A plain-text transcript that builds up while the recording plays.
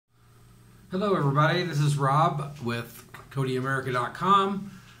Hello everybody, this is Rob with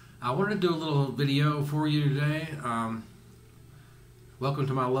CodyAmerica.com. I wanted to do a little video for you today. Welcome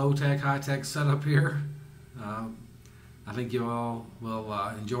to my low-tech, high-tech setup here. I think you all will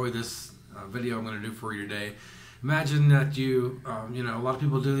enjoy this video I'm going to do for you today. Imagine that you know, a lot of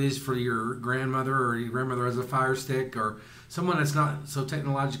people do these for your grandmother, or your grandmother has a Fire Stick, or someone that's not so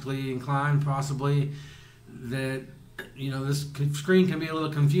technologically inclined possibly, that you know, this screen can be a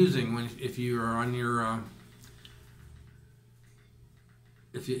little confusing if you are on your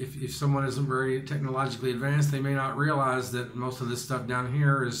if someone isn't very technologically advanced. They may not realize that most of this stuff down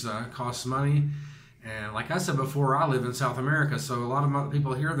here is costs money. And like I said before, I live in South America, so a lot of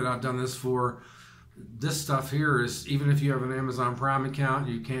people here that I've done this for, this stuff here is, even if you have an Amazon Prime account,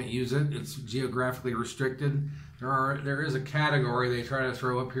 you can't use it. It's geographically restricted. There is a category they try to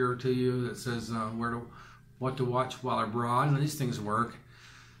throw up here to you that says what to watch while abroad, and these things work.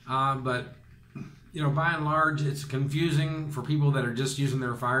 But you know, by and large, it's confusing for people that are just using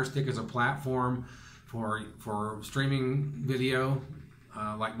their Fire Stick as a platform for streaming video,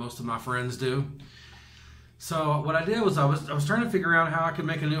 like most of my friends do. So what I did was I was trying to figure out how I could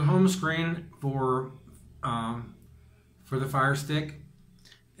make a new home screen for the Fire Stick.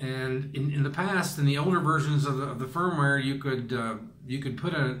 And in the past, in the older versions of the firmware, you could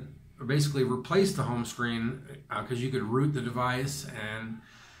put basically replace the home screen, because you could root the device and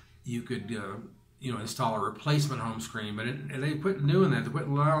you could you know, install a replacement home screen. But they quit doing that. They quit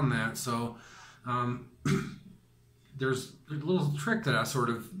allowing that. So there's a little trick that I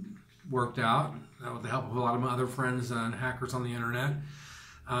sort of worked out with the help of a lot of my other friends and hackers on the internet.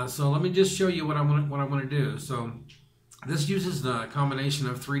 So let me just show you what I want to do. So this uses the combination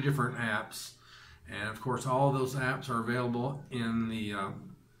of 3 different apps, and of course all of those apps are available in the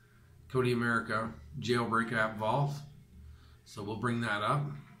Cody America jailbreak app vault. So we'll bring that up,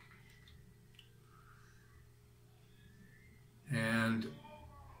 and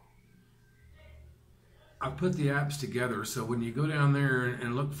I put the apps together, so when you go down there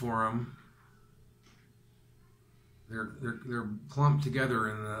and look for them, they're clumped together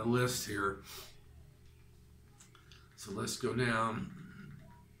in the list here. So let's go down.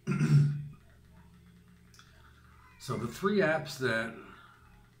 So the 3 apps that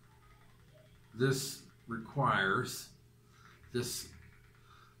this requires, this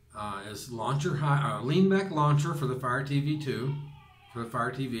is Leanback Launcher for the Fire TV 2, for the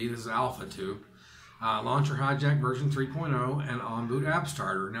Fire TV. This is Alpha 2. Launcher Hijack version 3.0, and On Boot App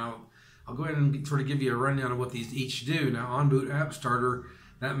Starter. Now, I'll go ahead and sort of give you a rundown of what these each do. Now, On Boot App Starter,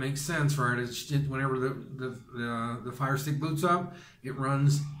 that makes sense, right? It's whenever the Fire Stick boots up, it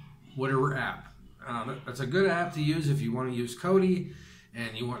runs whatever app. That's a good app to use if you want to use Kody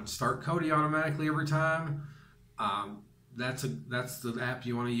and you want to start Kody automatically every time. That's the app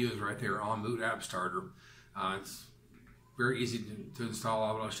you want to use right there, On Boot App Starter. It's very easy to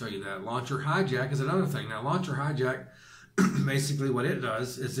install, but I'll show you that. Launcher Hijack is another thing. Now, Launcher Hijack, basically what it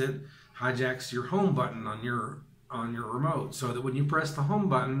does is it hijacks your home button on your remote, so that when you press the home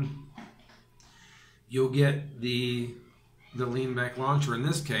button, you'll get the Leanback Launcher. In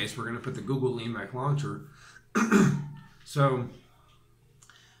this case, we're going to put the Google Leanback Launcher. So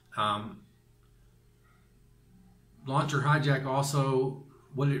Launcher Hijack also,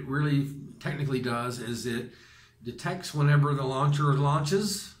 what it really technically does is it detects whenever the launcher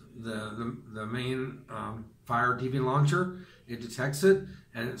launches, the main Fire TV launcher. It detects it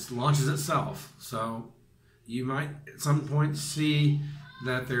and it launches itself. So you might at some point see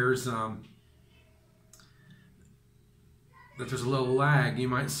that there's a little lag. You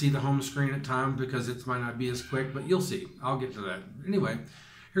might see the home screen at times because it might not be as quick, but you'll see. I'll get to that. Anyway,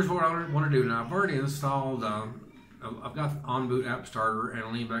 here's what I want to do. Now, I've already installed, I've got On Boot App Starter and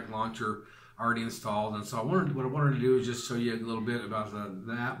Leanback Launcher already installed, and so what I wanted to do is just show you a little bit about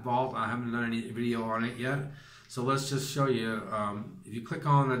the app vault. I haven't done any video on it yet, so let's just show you. If you click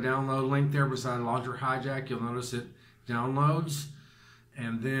on the download link there beside Launcher Hijack, you'll notice it downloads,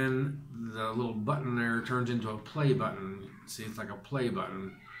 and then the little button there turns into a play button. See, it's like a play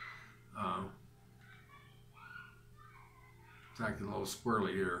button. It's acting a little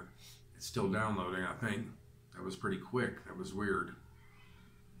squirrely here. It's still downloading, I think. That was pretty quick. That was weird.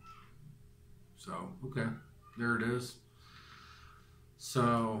 So, okay, there it is.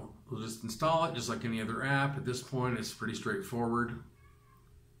 So we'll just install it just like any other app. At this point, it's pretty straightforward.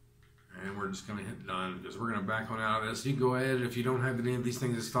 And we're just going to hit done because we're going to back on out of this. You go ahead, if you don't have any of these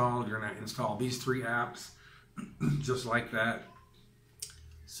things installed, you're going to install these 3 apps just like that.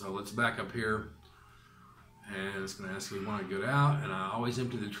 So let's back up here. And it's going to ask if we want to get out. And I always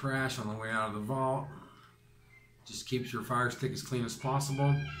empty the trash on the way out of the vault. Just keeps your Fire Stick as clean as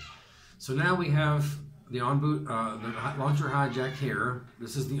possible. So now we have the on-boot, the launcher hijack here.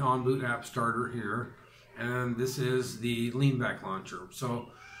 This is the on-boot app starter here. And this is the Leanback launcher. So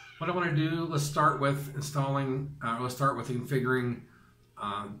what I want to do, let's start with configuring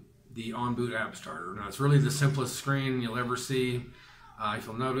the on-boot app starter. Now it's really the simplest screen you'll ever see. If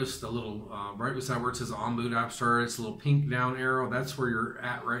you'll notice the little, right beside where it says on-boot app starter, it's a little pink down arrow. That's where you're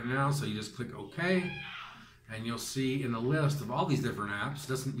at right now. So you just click OK. And you'll see in the list of all these different apps,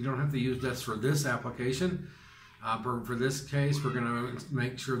 you don't have to use this for this application. For this case, we're going to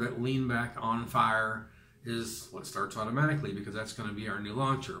make sure that Leanback on fire is what starts automatically, because that's going to be our new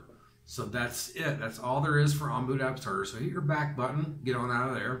launcher. So that's it. That's all there is for on-boot app starter. So hit your back button, get on out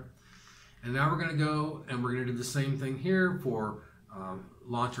of there. And now we're going to go and we're going to do the same thing here for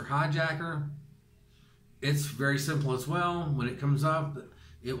launcher hijacker. It's very simple as well. When it comes up,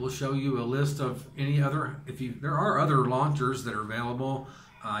 it will show you a list of any other, there are other launchers that are available.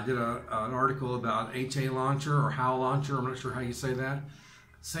 I did an article about HA launcher or HOW launcher, I'm not sure how you say that.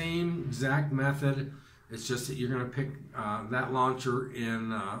 Same exact method, it's just that you're going to pick that launcher in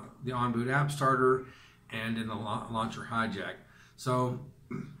the on-boot app starter and in the launcher hijack. So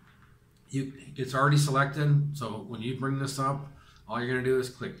it's already selected, so when you bring this up, all you're going to do is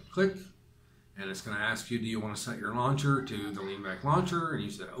click, and it's going to ask you, do you want to set your launcher to the Leanback launcher? And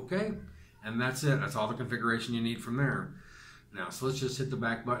you say, okay. And that's it. That's all the configuration you need from there. Now, so let's just hit the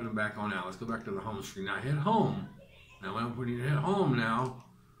back button and back on out. Let's go back to the home screen. Now, hit home. Now, when you hit home now,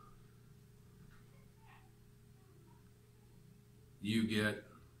 you get,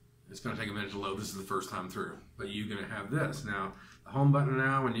 it's going to take a minute to load. This is the first time through. But you're going to have this. Now, the home button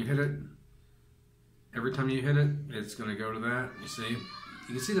now, when you hit it, every time you hit it, it's going to go to that. You see?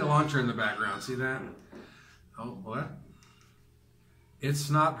 You can see the launcher in the background. See that? Oh, what? It's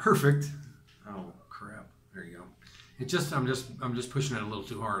not perfect. Oh crap! There you go. I'm just pushing it a little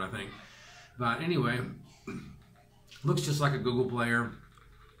too hard, I think. But anyway, looks just like a Google player.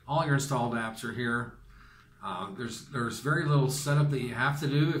 All your installed apps are here. There's very little setup that you have to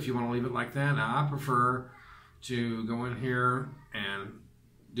do if you want to leave it like that. Now I prefer to go in here and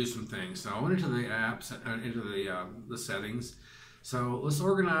do some things. So I went into the apps, into the settings. So let's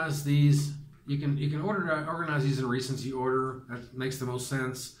organize these. You can organize these in recency order. That makes the most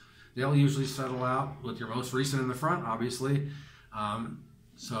sense. They'll usually settle out with your most recent in the front, obviously.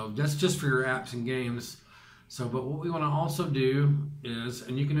 So that's just for your apps and games. So, but what we want to also do is,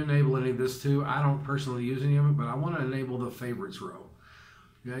 and you can enable any of this too. I don't personally use any of it, but I want to enable the favorites row.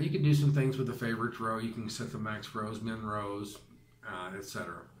 Yeah, you can do some things with the favorites row. You can set the max rows, min rows,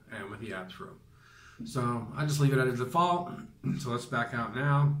 etc. And with the apps row. So I just leave it at default. So let's back out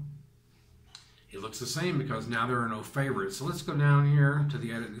now. It looks the same because now there are no favorites. So let's go down here to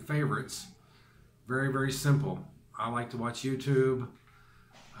the edit favorites. Very, very simple. I like to watch YouTube.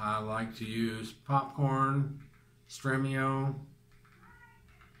 I like to use Popcorn, Stremio.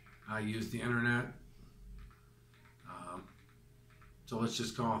 I use the internet. So let's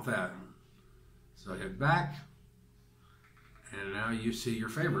just go off that. So hit back. And now you see your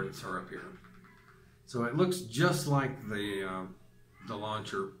favorites are up here. So it looks just like the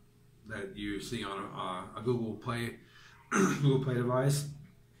launcher that you see on a Google Play device.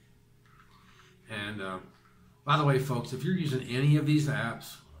 And by the way, folks, if you're using any of these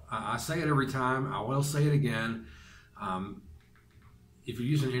apps, I say it every time. I will say it again. If you're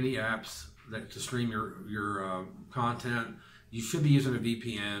using any apps to stream your content, you should be using a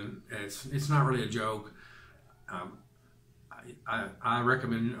VPN. It's not really a joke. I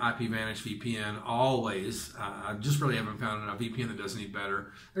recommend IPVanish VPN always. I just really haven't found a VPN that does any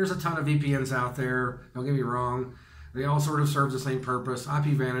better. There's a ton of VPNs out there, don't get me wrong. They all sort of serve the same purpose.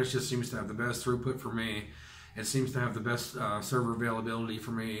 IPVanish just seems to have the best throughput for me. It seems to have the best server availability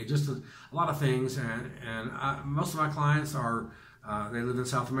for me. Just a lot of things, and most of my clients they live in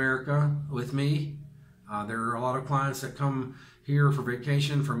South America with me. There are a lot of clients that come here for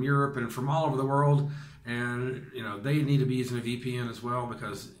vacation from Europe and from all over the world. And they need to be using a VPN as well,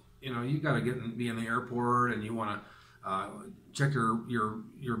 because you got to be in the airport and you want to check your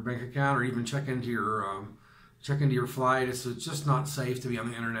bank account, or even check into your flight. It's just not safe to be on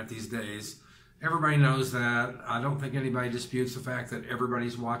the internet these days. Everybody knows that. I don't think anybody disputes the fact that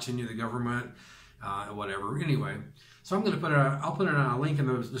everybody's watching you, the government, whatever. Anyway, so I'm going to I'll put a link in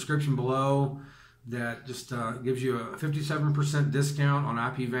the description below that just gives you a 57% discount on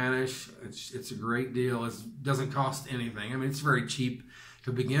IPVanish. It's a great deal. It doesn't cost anything. I mean, it's very cheap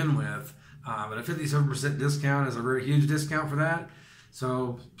to begin with, but a 57% discount is a very huge discount for that.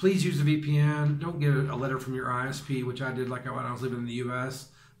 So please use a VPN. Don't get a letter from your ISP, which I did when I was living in the U.S.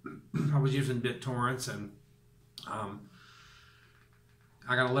 I was using BitTorrents, and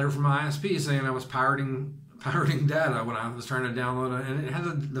I got a letter from my ISP saying I was pirating data when I was trying to download it, and it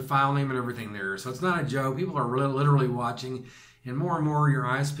had the file name and everything there. So it's not a joke. People are really, literally watching, and more your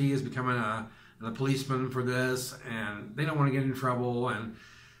ISP is becoming the policeman for this, and they don't want to get in trouble, and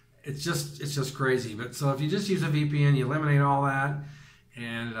it's just crazy. But so if you just use a VPN, you eliminate all that,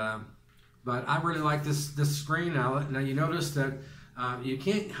 and but I really like this screen now. Now you notice that you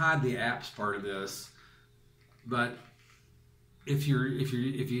can't hide the apps part of this, but if your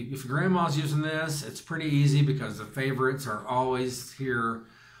grandma's using this, it's pretty easy because the favorites are always here.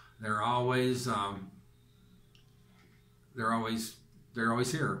 They're always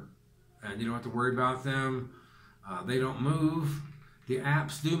here, and you don't have to worry about them. They don't move. The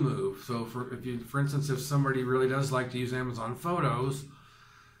apps do move. So for instance, if somebody really does like to use Amazon Photos,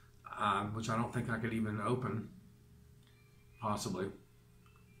 which I don't think I could even open, possibly.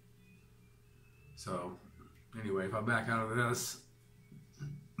 So anyway, if I back out of this,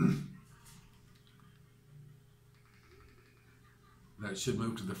 that should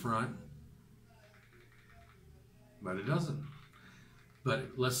move to the front, but it doesn't.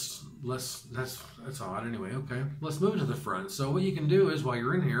 But that's odd anyway. Okay, let's move to the front. So what you can do is while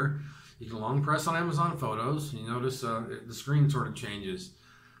you're in here, you can long press on Amazon Photos. You notice the screen sort of changes.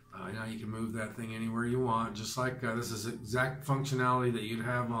 Now you can move that thing anywhere you want, just like this is exact functionality that you'd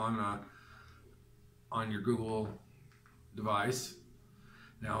have on your Google device.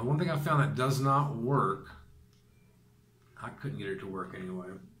 Now, one thing I found that does not work, I couldn't get it to work anyway.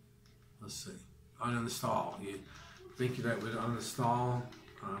 Let's see. Uninstall. You think that would uninstall,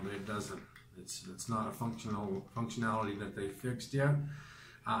 but it doesn't. It's not a functionality that they fixed yet.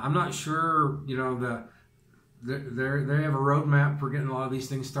 I'm not sure. You know, they have a roadmap for getting a lot of these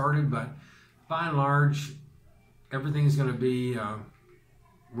things started, but by and large, everything's going to be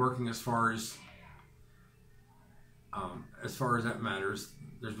working as far as that matters.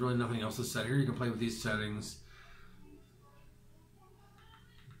 There's really nothing else to set here. You can play with these settings.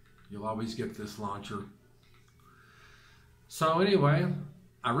 You'll always get this launcher. So anyway,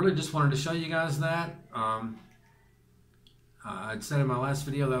 I really just wanted to show you guys that. I'd said in my last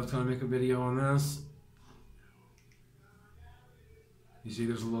video that I was going to make a video on this. You see,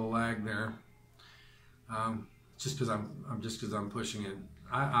 there's a little lag there. Just because I'm pushing it.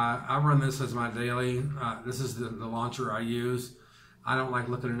 I run this as my daily. This is the launcher I use. I don't like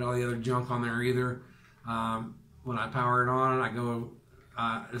looking at all the other junk on there either. When I power it on, I go.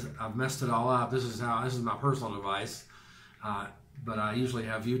 I've messed it all up. This is my personal device, but I usually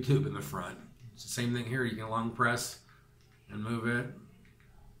have YouTube in the front. It's the same thing here. You can long press and move it,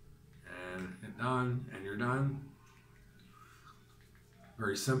 and hit done, and you're done.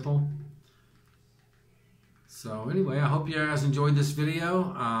 Very simple. So anyway, I hope you guys enjoyed this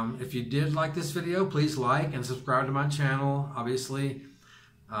video. If you did like this video, please like and subscribe to my channel. Obviously,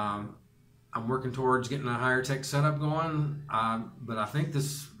 I'm working towards getting a higher tech setup going, but I think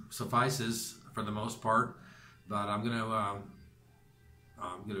this suffices for the most part. But I'm going to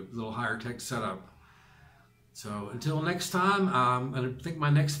get a little higher tech setup. So until next time, I think my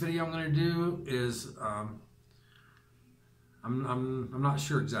next video I'm going to do is I'm not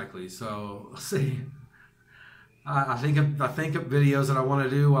sure exactly. So let's see. I think of videos that I want to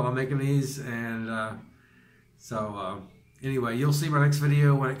do while I'm making these, and anyway, you'll see my next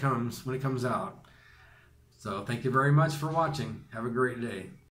video when it comes out. So thank you very much for watching. Have a great day.